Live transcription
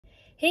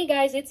Hey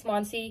guys, it's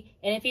Mansi,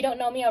 and if you don't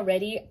know me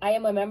already, I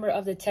am a member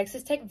of the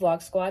Texas Tech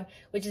Vlog Squad,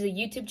 which is a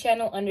YouTube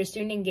channel under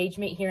student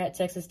engagement here at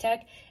Texas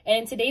Tech.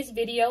 And in today's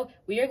video,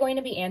 we are going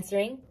to be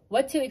answering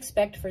what to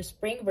expect for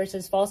spring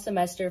versus fall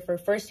semester for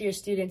first-year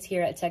students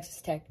here at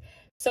Texas Tech.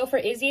 So for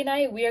Izzy and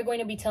I, we are going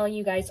to be telling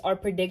you guys our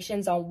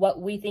predictions on what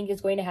we think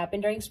is going to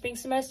happen during spring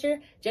semester,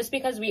 just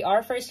because we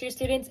are first-year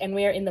students and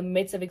we are in the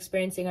midst of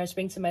experiencing our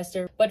spring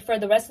semester. But for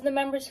the rest of the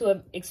members who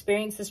have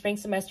experienced the spring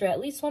semester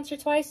at least once or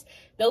twice,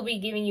 they'll be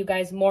giving you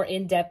guys more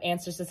in-depth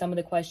answers to some of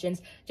the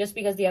questions, just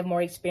because they have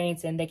more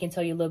experience and they can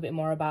tell you a little bit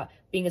more about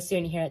being a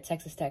student here at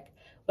Texas Tech.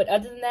 But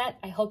other than that,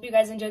 I hope you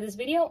guys enjoyed this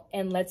video,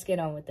 and let's get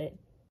on with it.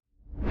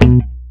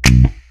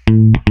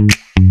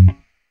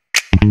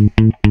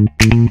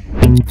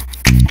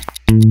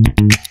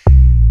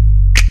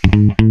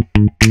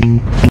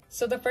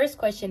 So the first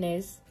question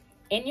is,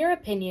 in your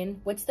opinion,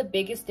 what's the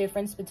biggest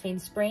difference between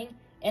spring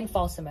and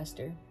fall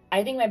semester?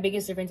 I think my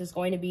biggest difference is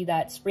going to be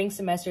that spring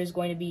semester is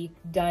going to be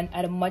done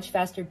at a much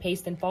faster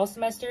pace than fall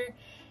semester.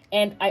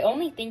 And I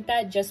only think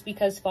that just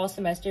because fall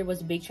semester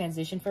was a big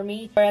transition for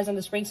me. Whereas on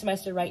the spring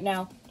semester right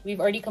now, we've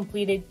already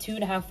completed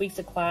 2.5 weeks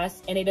of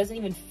class and it doesn't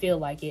even feel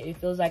like it. It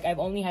feels like I've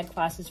only had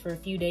classes for a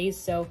few days.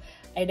 So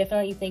I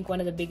definitely think one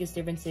of the biggest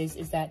differences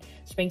is that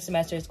spring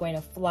semester is going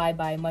to fly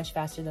by much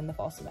faster than the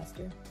fall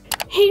semester.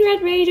 Hey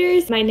Red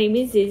Raiders, my name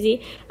is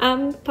Izzy.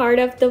 I'm part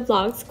of the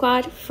vlog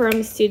squad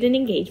from student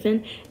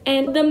engagement,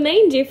 and the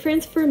main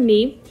difference for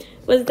me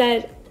was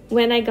that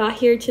when I got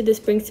here to the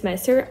spring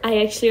semester,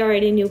 I actually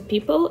already knew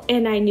people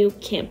and I knew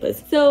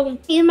campus. So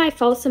in my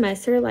fall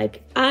semester,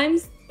 I'm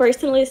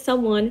personally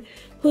someone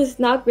who's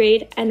not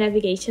great at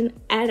navigation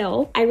at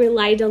all. I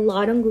relied a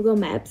lot on Google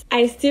Maps.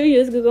 I still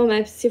use Google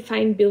Maps to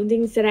find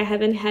buildings that I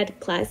haven't had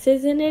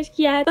classes in it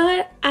yet,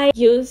 but I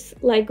use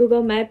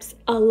Google Maps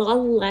a lot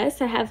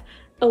less. I have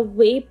a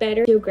way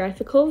better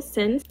geographical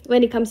sense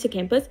when it comes to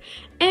campus.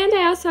 And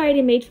I also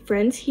already made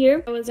friends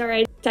here. I was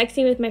already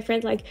texting with my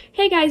friends like,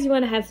 hey guys, you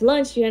wanna have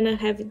lunch? You wanna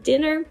have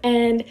dinner?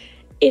 And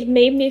it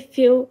made me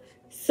feel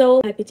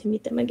so happy to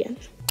meet them again.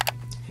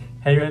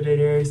 Hey Red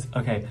Raiders!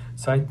 Okay,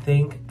 so I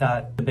think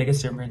that the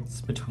biggest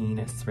difference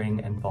between spring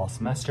and fall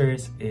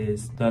semesters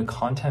is the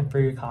content for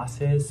your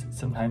classes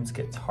sometimes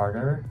gets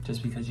harder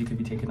just because you could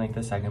be taking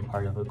the second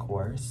part of a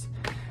course.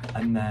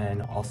 And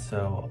then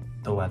also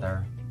the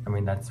weather. I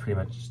mean, that's pretty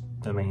much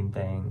the main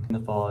thing. In the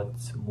fall,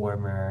 it's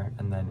warmer,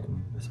 and then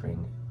in the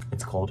spring,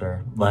 it's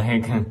colder.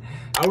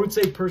 I would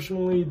say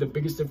personally, the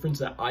biggest difference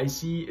that I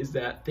see is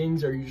that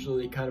things are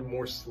usually kind of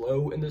more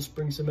slow in the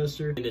spring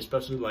semester, and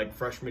especially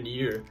freshman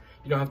year.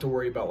 You don't have to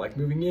worry about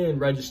moving in,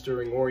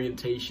 registering,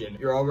 orientation.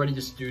 You're already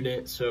a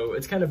student, so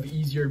it's kind of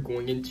easier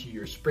going into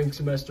your spring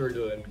semester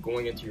than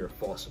going into your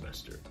fall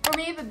semester. For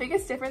me, the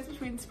biggest difference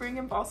between spring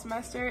and fall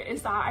semester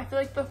is that I feel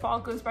like the fall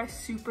goes by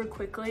super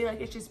quickly.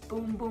 It's just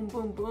boom, boom,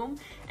 boom, boom.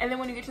 And then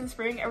when you get to the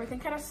spring, everything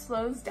kind of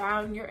slows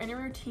down. You're in a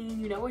routine,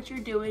 you know what you're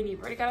doing. You've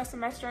already got a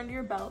semester under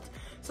your belt.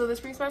 So the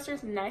spring semester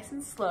is nice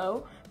and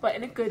slow, but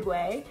in a good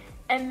way.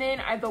 And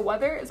then the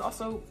weather is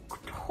also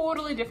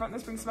totally different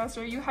this spring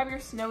semester. You have your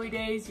snowy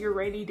days, your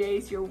rainy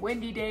days, your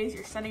windy days,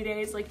 your sunny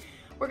days.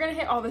 We're gonna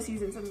hit all the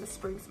seasons in the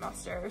spring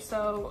semester.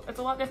 So it's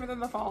a lot different than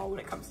the fall when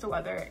it comes to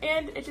weather.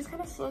 And it just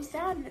kind of slows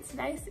down and it's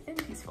nice and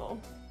peaceful.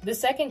 The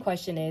second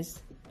question is,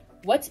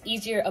 what's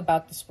easier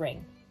about the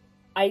spring?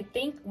 I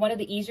think one of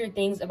the easier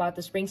things about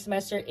the spring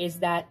semester is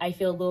that I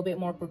feel a little bit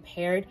more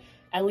prepared,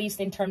 at least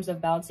in terms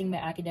of balancing my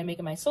academic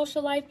and my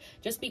social life,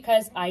 just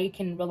because I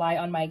can rely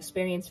on my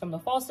experience from the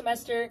fall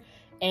semester.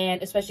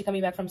 And especially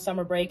coming back from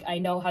summer break, I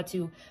know how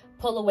to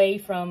pull away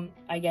from,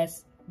 I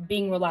guess,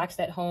 being relaxed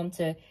at home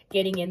to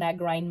getting in that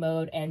grind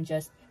mode and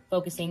just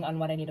focusing on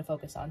what I need to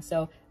focus on.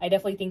 So I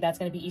definitely think that's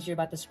going to be easier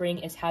about the spring,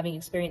 is having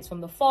experience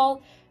from the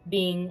fall,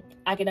 being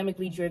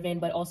academically driven,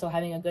 but also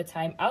having a good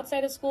time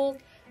outside of school.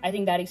 I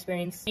think that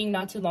experience being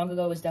not too long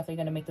ago is definitely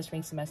going to make the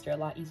spring semester a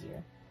lot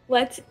easier.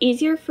 What's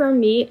easier for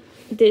me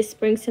this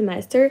spring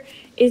semester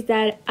is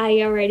that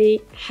I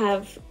already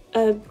have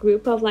a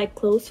group of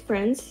close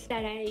friends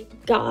that I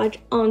got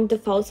on the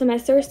fall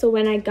semester. So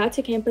when I got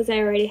to campus, I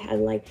already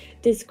had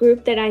this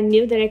group that I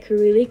knew that I could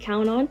really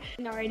count on.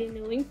 And already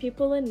knowing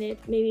people in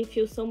it made me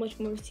feel so much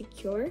more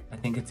secure. I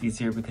think it's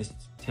easier because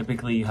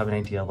typically you have an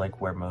idea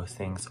where most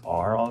things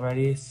are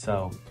already,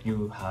 so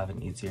you have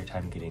an easier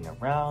time getting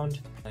around.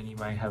 And you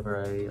might have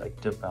already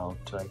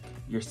developed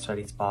your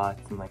study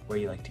spots and where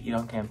you like to eat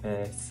on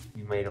campus.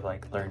 You might have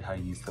learned how to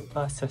use the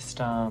bus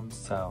system,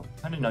 so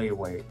kind of know your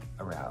way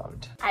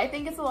around. I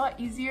think it's a lot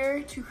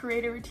easier to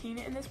create a routine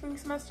in the spring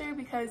semester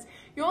because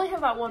you only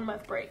have that 1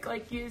 month break.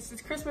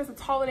 It's Christmas,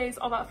 it's holidays,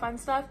 all that fun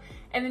stuff,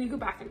 and then you go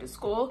back into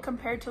school,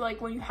 compared to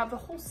when you have the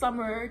whole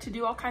summer to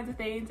do all kinds of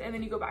things and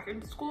then you go back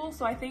into school.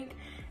 So I think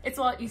it's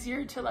a lot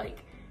easier to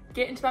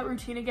get into that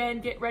routine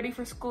again, get ready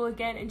for school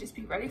again, and just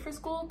be ready for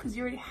school because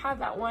you already have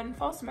that one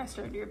fall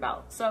semester under your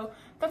belt. So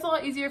that's a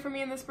lot easier for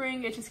me in the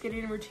spring. It's just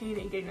getting a routine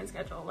and getting a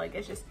schedule.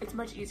 It's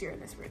much easier in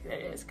the spring than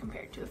it is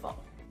compared to the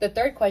fall. The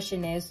third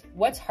question is,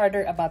 what's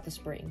harder about the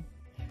spring?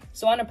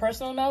 So on a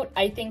personal note,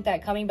 I think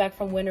that coming back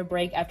from winter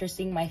break after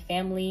seeing my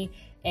family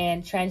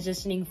and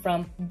transitioning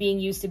from being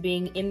used to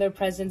being in their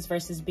presence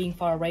versus being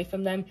far away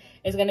from them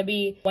is going to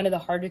be one of the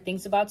harder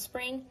things about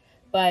spring.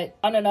 But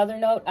on another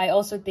note, I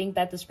also think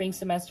that the spring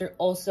semester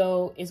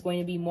also is going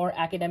to be more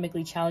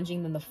academically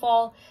challenging than the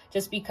fall,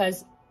 just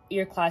because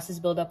your classes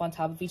build up on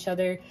top of each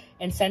other.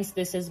 And since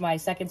this is my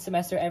second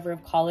semester ever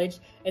of college,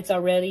 it's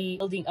already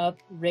building up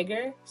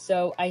rigor.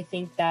 So I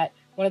think that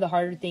one of the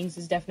harder things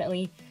is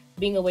definitely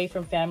being away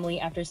from family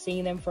after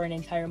seeing them for an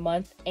entire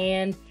month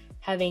and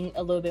having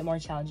a little bit more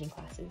challenging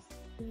classes.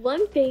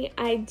 One thing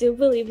I do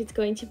believe is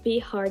going to be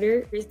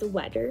harder is the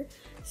weather.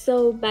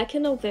 So back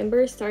in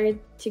November, it started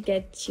to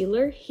get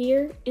chiller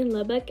here in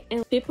Lubbock,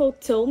 and people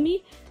told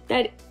me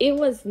that it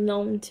was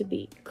known to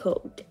be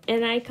cold.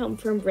 And I come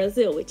from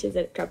Brazil, which is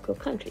a tropical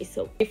country.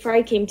 So before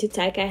I came to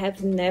Tech, I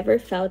have never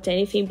felt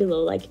anything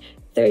below like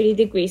 30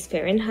 degrees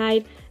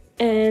Fahrenheit.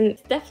 And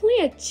it's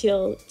definitely a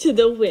chill to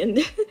the wind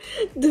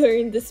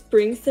during the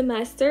spring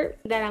semester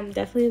that I'm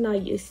definitely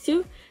not used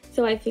to.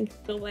 So I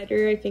think the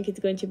weather, it's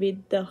going to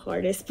be the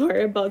hardest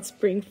part about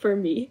spring for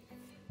me.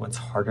 What's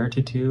harder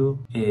to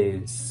do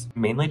is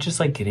mainly just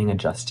like getting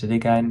adjusted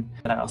again.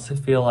 And I also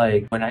feel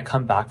like when I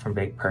come back from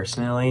break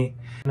personally,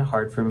 it's kind of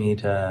hard for me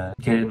to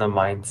get in the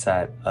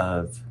mindset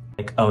of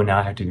like, oh, now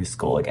I have to do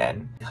school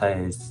again.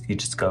 Because you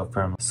just go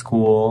from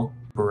school,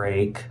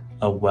 break,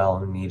 a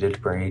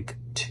well-needed break,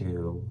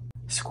 to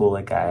school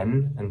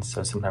again. And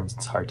so sometimes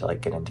it's hard to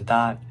like get into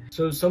that.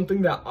 So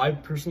something that I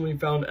personally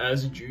found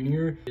as a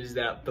junior is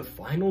that the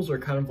finals are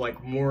kind of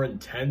like more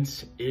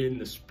intense in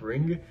the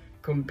spring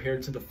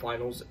compared to the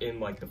finals in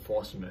like the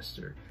fall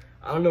semester.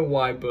 I don't know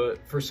why, but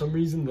for some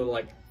reason the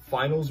like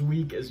finals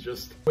week is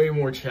just way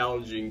more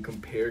challenging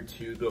compared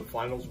to the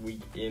finals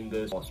week in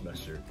the fall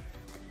semester.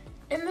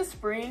 In the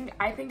spring,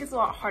 I think it's a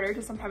lot harder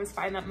to sometimes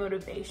find that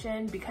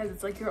motivation because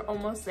it's like you're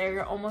almost there,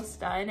 you're almost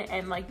done,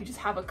 and like you just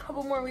have a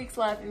couple more weeks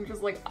left and you're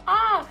just like,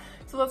 ah!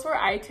 So that's where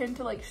I tend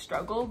to like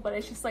struggle, but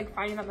it's just like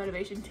finding that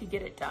motivation to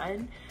get it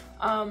done.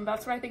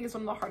 That's what I think is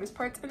one of the hardest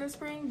parts in the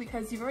spring,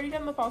 because you've already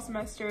done the fall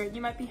semester, you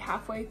might be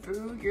halfway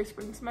through your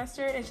spring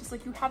semester, and it's just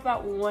like you have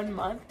that 1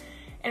 month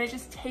and it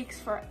just takes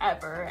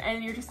forever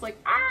and you're just like,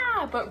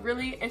 ah, but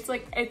really it's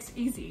like, it's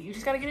easy. You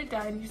just gotta get it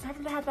done. You just have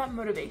to have that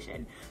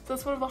motivation. So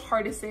it's one of the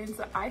hardest things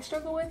that I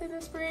struggle with in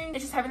the spring.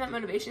 It's just having that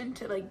motivation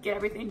to like get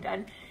everything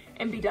done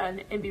and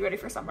be ready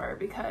for summer,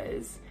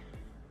 because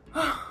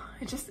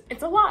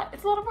it's a lot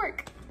of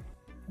work.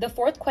 The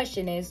fourth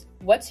question is,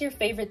 what's your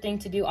favorite thing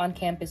to do on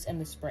campus in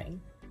the spring?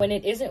 When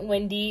it isn't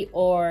windy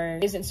or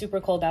isn't super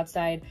cold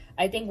outside,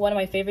 I think one of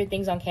my favorite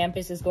things on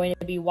campus is going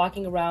to be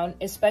walking around,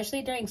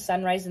 especially during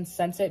sunrise and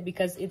sunset,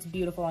 because it's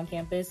beautiful on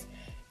campus.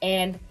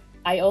 And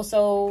I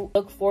also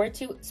look forward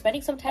to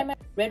spending some time at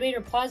Red Raider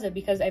Plaza,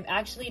 because I've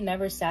actually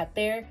never sat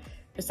there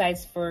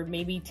besides for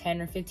maybe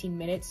 10 or 15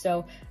 minutes.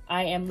 So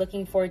I am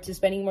looking forward to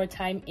spending more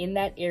time in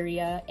that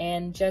area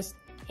and just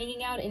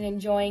hanging out and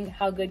enjoying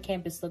how good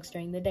campus looks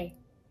during the day.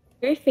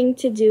 Favorite thing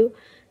to do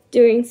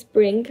during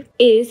spring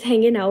is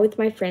hanging out with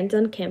my friends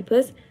on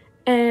campus,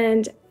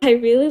 and I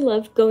really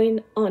love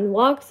going on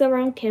walks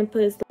around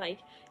campus, like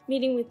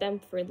meeting with them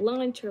for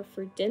lunch or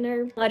for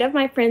dinner. A lot of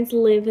my friends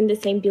live in the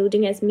same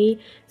building as me,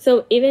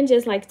 so even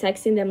just like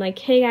texting them like,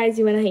 hey guys,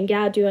 you want to hang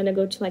out? Do you want to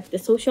go to like the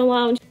social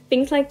lounge?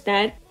 Things like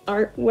that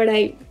are what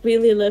I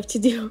really love to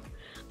do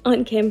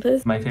on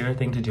campus. My favorite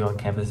thing to do on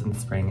campus in the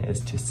spring is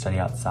to study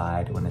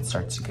outside when it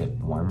starts to get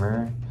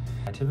warmer.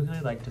 I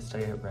typically like to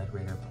study at Red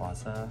Raider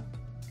Plaza.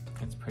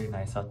 It's pretty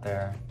nice out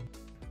there.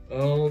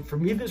 For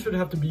me, this would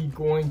have to be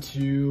going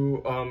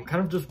to kind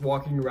of just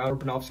walking around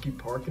Urbanovsky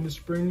Park in the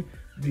spring,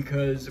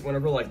 because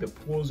whenever like the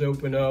pools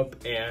open up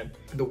and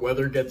the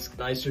weather gets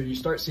nicer, you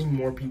start seeing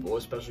more people,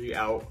 especially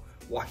out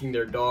walking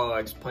their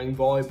dogs, playing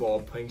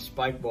volleyball, playing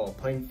spike ball,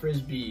 playing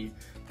frisbee,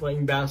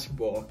 playing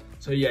basketball.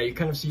 So yeah, you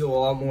kind of see a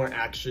lot more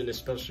action,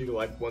 especially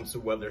like once the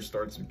weather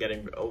starts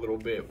getting a little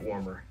bit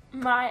warmer.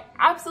 My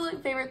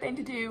absolute favorite thing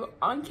to do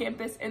on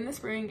campus in the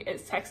spring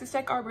is Texas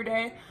Tech Arbor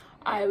Day.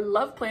 I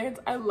love plants.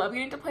 I love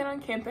getting to plant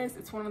on campus.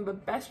 It's one of the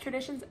best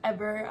traditions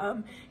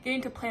ever.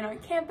 Getting to plant on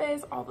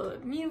campus, all the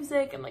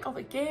music and like all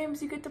the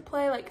games you get to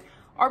play. Like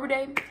Arbor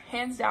Day,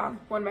 hands down,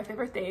 one of my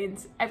favorite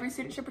things. Every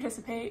student should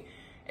participate.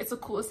 It's the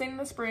coolest thing in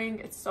the spring.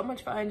 It's so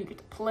much fun. You get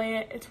to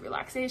plant. It's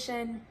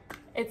relaxation.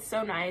 It's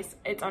so nice.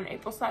 It's on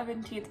April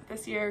 17th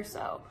this year,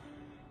 so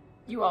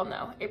you all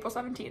know, April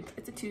 17th.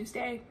 It's a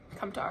Tuesday.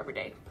 Come to Arbor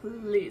Day,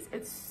 please.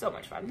 It's so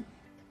much fun.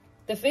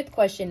 The fifth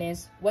question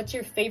is, what's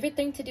your favorite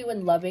thing to do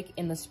in Lubbock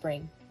in the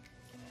spring?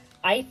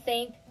 I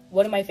think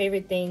one of my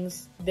favorite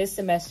things this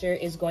semester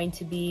is going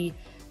to be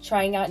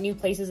trying out new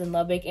places in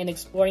Lubbock and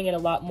exploring it a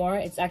lot more.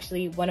 It's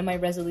actually one of my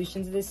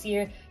resolutions this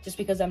year, just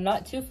because I'm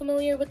not too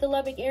familiar with the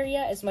Lubbock area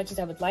as much as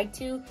I would like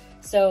to.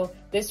 So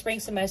this spring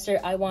semester,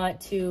 I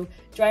want to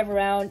drive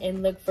around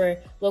and look for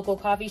local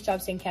coffee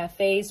shops and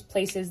cafes,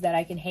 places that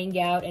I can hang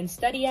out and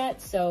study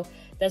at. So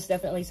that's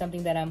definitely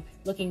something that I'm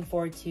looking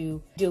forward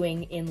to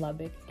doing in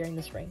Lubbock during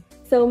the spring.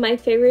 So my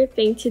favorite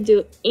thing to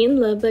do in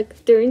Lubbock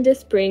during the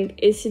spring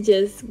is to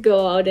just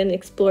go out and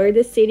explore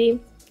the city.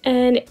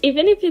 And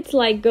even if it's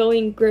like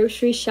going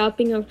grocery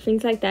shopping or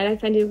things like that, I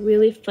find it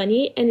really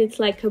funny, and it's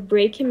like a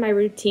break in my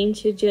routine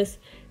to just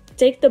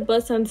take the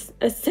bus on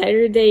a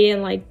Saturday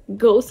and like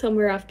go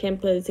somewhere off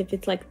campus. If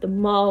it's like the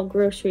mall,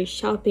 grocery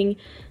shopping,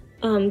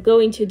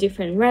 going to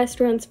different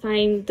restaurants,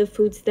 find the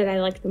foods that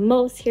I like the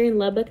most here in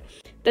Lubbock.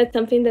 That's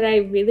something that I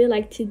really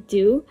like to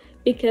do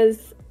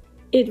because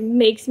it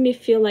makes me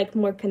feel like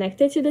more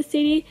connected to the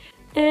city,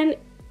 and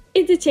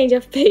it's a change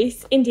of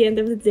pace in the end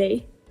of the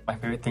day. My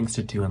favorite things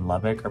to do in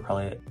Lubbock are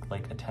probably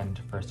like attend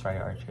First Friday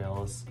art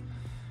trails,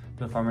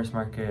 the farmers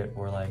market,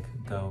 or like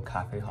go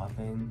cafe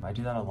hopping. I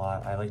do that a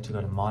lot. I like to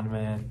go to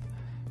Monument,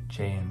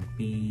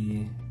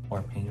 J&B,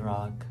 or Paint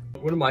Rock.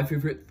 One of my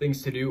favorite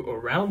things to do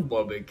around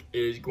Lubbock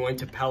is going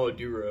to Palo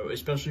Duro,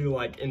 especially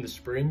like in the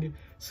spring,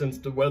 since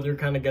the weather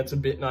kind of gets a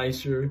bit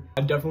nicer.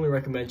 I definitely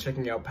recommend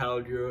checking out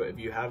Palo Duro if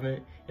you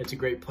haven't. It's a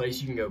great place.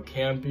 You can go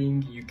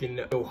camping, you can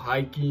go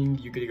hiking,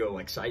 you could go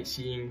like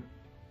sightseeing.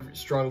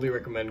 Strongly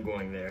recommend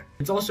going there.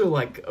 It's also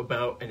like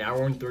about an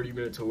hour and 30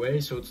 minutes away,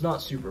 so it's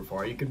not super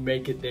far. You can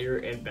make it there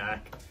and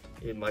back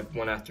in like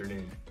one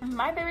afternoon.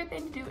 My favorite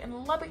thing to do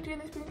in Lubbock during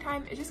the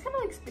springtime is just kind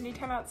of like spending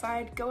time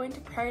outside, going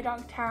to Prairie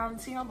Dog Town,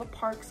 seeing all the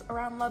parks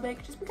around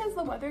Lubbock, just because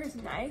the weather is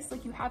nice.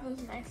 Like you have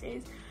those nice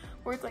days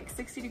where it's like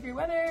 60-degree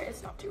weather,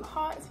 it's not too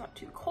hot, it's not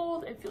too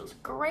cold, it feels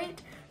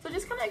great. So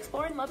just kind of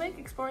exploring Lubbock,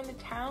 exploring the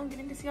town,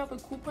 getting to see all the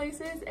cool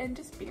places, and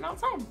just being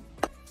outside.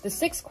 The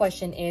sixth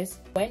question is,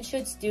 when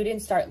should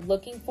students start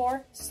looking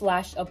for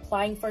 /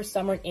 applying for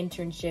summer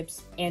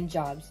internships and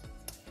jobs?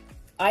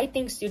 I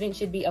think students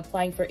should be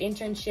applying for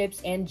internships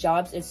and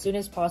jobs as soon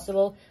as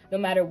possible, no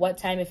matter what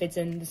time, if it's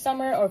in the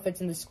summer or if it's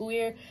in the school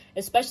year,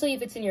 especially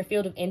if it's in your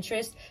field of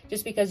interest,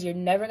 just because you're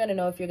never going to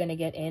know if you're going to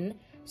get in.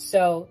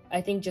 So I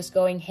think just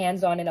going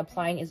hands-on and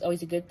applying is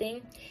always a good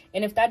thing.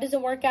 And if that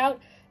doesn't work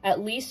out, at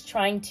least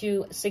trying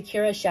to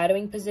secure a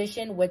shadowing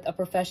position with a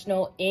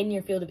professional in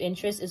your field of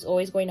interest is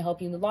always going to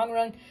help you in the long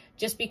run,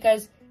 just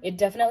because it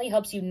definitely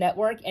helps you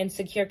network and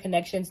secure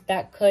connections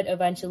that could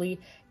eventually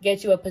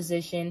get you a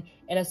position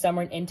in a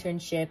summer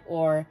internship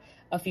or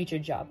a future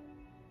job.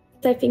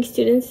 I think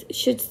students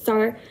should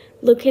start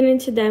looking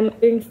into them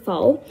during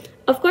fall.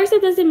 Of course,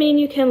 that doesn't mean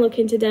you can look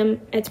into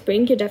them at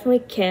spring. You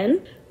definitely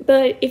can.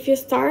 But if you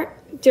start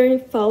during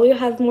fall, you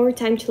have more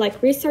time to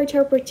like research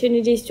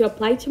opportunities, to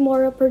apply to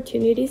more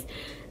opportunities,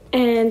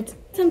 and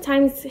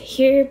sometimes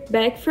hear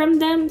back from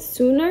them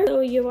sooner. So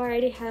you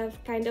already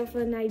have kind of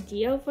an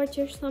idea of what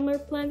your summer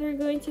plans are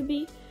going to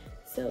be.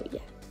 So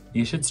yeah.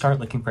 You should start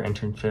looking for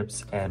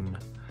internships and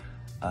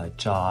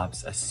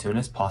jobs as soon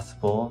as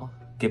possible.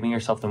 Giving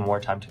yourself the more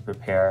time to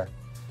prepare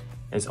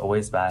is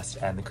always best,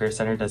 and the Career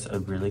Center does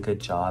a really good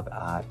job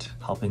at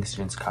helping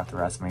students craft their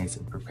resumes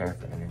and prepare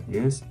for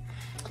interviews.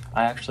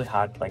 I actually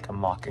had like a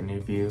mock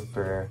interview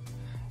for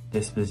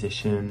this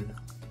position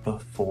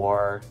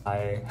before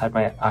I had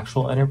my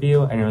actual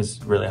interview, and it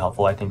was really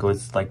helpful. I think it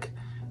was like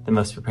the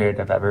most prepared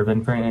I've ever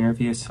been for an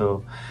interview,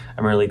 so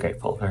I'm really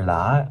grateful for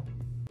that.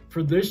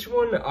 For this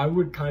one, I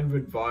would kind of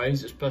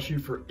advise, especially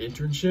for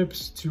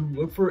internships, to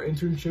look for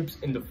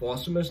internships in the fall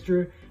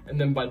semester, and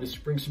then by the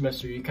spring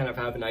semester, you kind of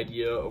have an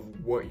idea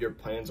of what your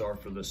plans are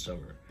for this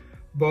summer.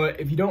 But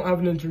if you don't have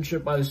an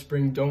internship by the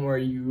spring, don't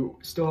worry, you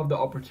still have the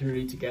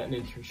opportunity to get an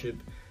internship.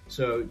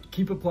 So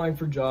keep applying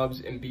for jobs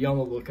and be on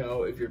the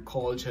lookout if your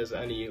college has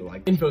any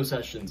like info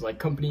sessions, like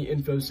company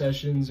info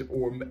sessions,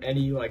 or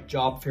any like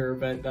job fair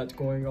event that's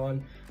going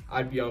on.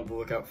 I'd be on the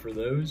lookout for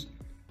those.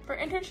 For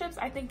internships,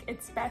 I think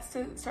it's best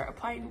to start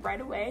applying right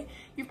away.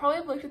 You probably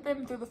have looked at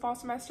them through the fall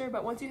semester,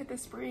 but once you hit the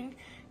spring,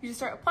 you just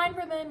start applying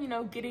for them, you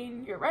know,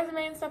 getting your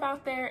resume and stuff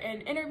out there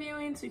and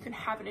interviewing so you can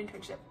have an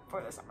internship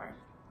for the summer.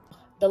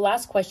 The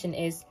last question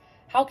is,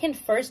 how can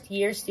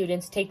first-year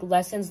students take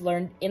lessons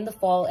learned in the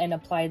fall and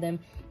apply them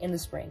in the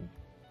spring?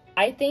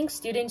 I think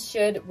students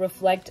should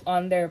reflect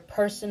on their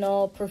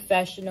personal,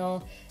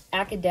 professional,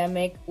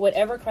 academic,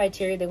 whatever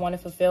criteria they want to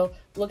fulfill,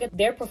 look at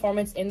their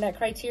performance in that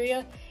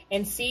criteria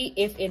and see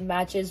if it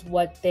matches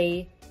what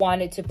they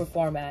wanted to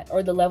perform at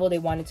or the level they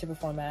wanted to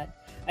perform at.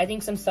 I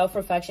think some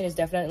self-reflection is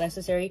definitely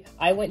necessary.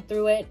 I went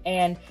through it,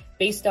 and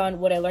based on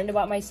what I learned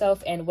about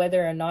myself and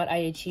whether or not I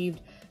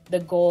achieved the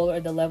goal or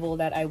the level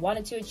that I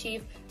wanted to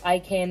achieve, I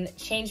can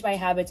change my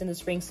habits in the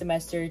spring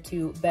semester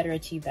to better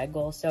achieve that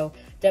goal. So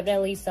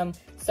definitely some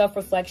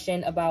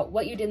self-reflection about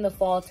what you did in the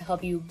fall to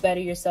help you better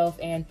yourself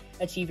and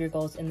achieve your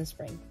goals in the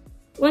spring.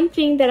 One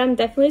thing that I'm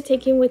definitely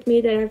taking with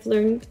me that I've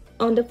learned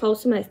on the fall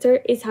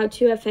semester is how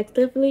to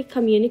effectively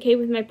communicate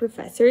with my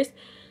professors.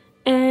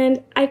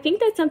 And I think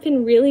that's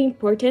something really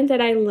important that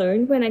I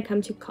learned when I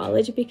come to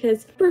college,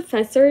 because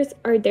professors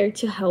are there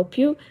to help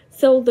you.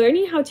 So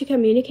learning how to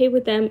communicate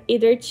with them,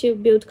 either to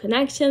build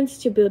connections,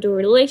 to build a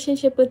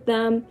relationship with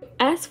them,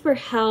 ask for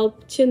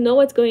help, to know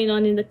what's going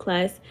on in the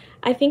class,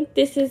 I think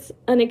this is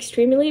an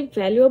extremely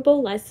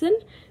valuable lesson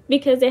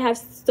because they have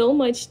so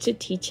much to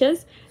teach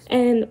us,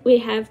 and we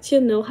have to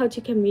know how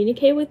to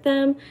communicate with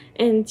them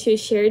and to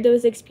share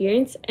those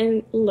experiences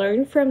and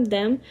learn from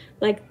them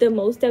like the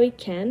most that we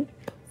can.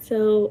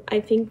 So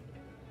I think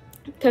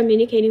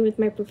communicating with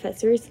my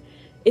professors,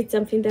 it's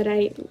something that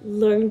I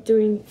learned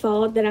during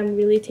fall that I'm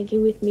really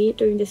taking with me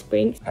during the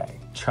spring. Okay,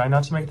 try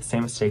not to make the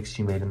same mistakes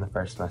you made in the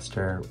first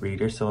semester. Read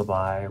your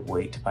syllabi,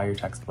 wait to buy your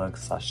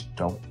textbooks, /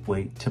 don't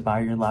wait to buy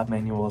your lab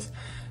manuals.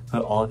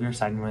 Put all of your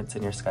assignments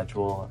in your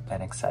schedule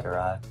and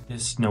etc.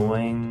 Just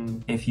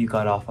knowing if you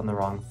got off on the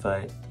wrong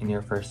foot in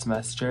your first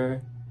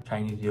semester,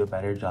 trying to do a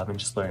better job and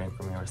just learning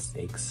from your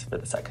mistakes for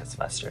the second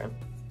semester.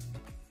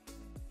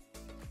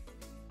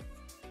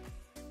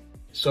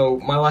 So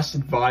my last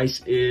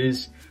advice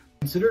is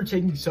consider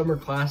taking summer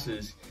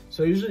classes.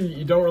 So usually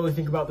you don't really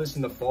think about this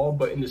in the fall,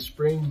 but in the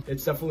spring,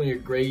 it's definitely a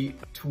great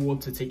tool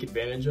to take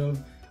advantage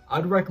of.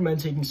 I'd recommend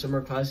taking summer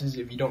classes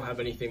if you don't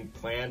have anything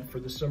planned for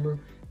the summer.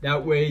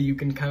 That way you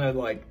can kind of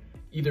like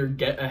either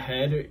get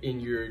ahead in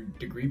your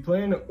degree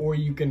plan, or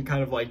you can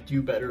kind of like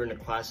do better in a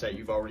class that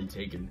you've already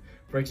taken.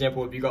 For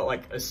example, if you got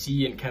like a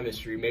C in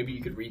chemistry, maybe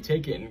you could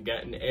retake it and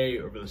get an A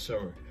over the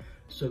summer.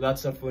 So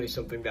that's definitely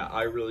something that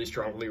I really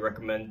strongly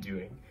recommend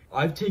doing.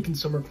 I've taken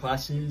summer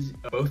classes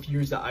both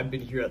years that I've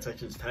been here at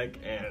Texas Tech,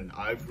 and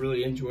I've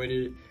really enjoyed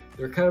it.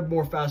 They're kind of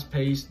more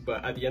fast-paced,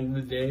 but at the end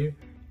of the day,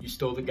 you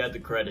still get the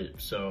credit.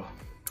 So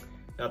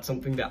that's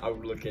something that I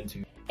would look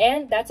into.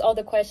 And that's all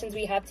the questions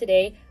we have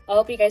today. I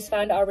hope you guys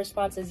found our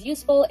responses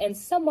useful and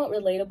somewhat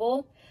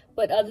relatable.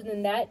 But other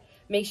than that,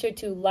 make sure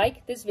to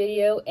like this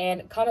video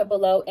and comment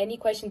below any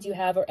questions you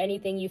have or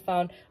anything you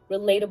found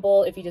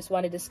relatable. If you just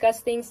want to discuss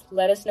things,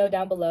 let us know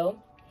down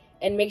below.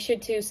 And make sure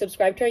to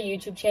subscribe to our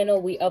YouTube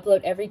channel. We upload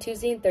every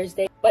Tuesday and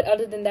Thursday. But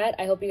other than that,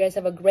 I hope you guys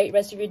have a great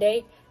rest of your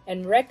day.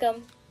 And wreck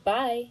 'em.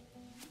 Bye.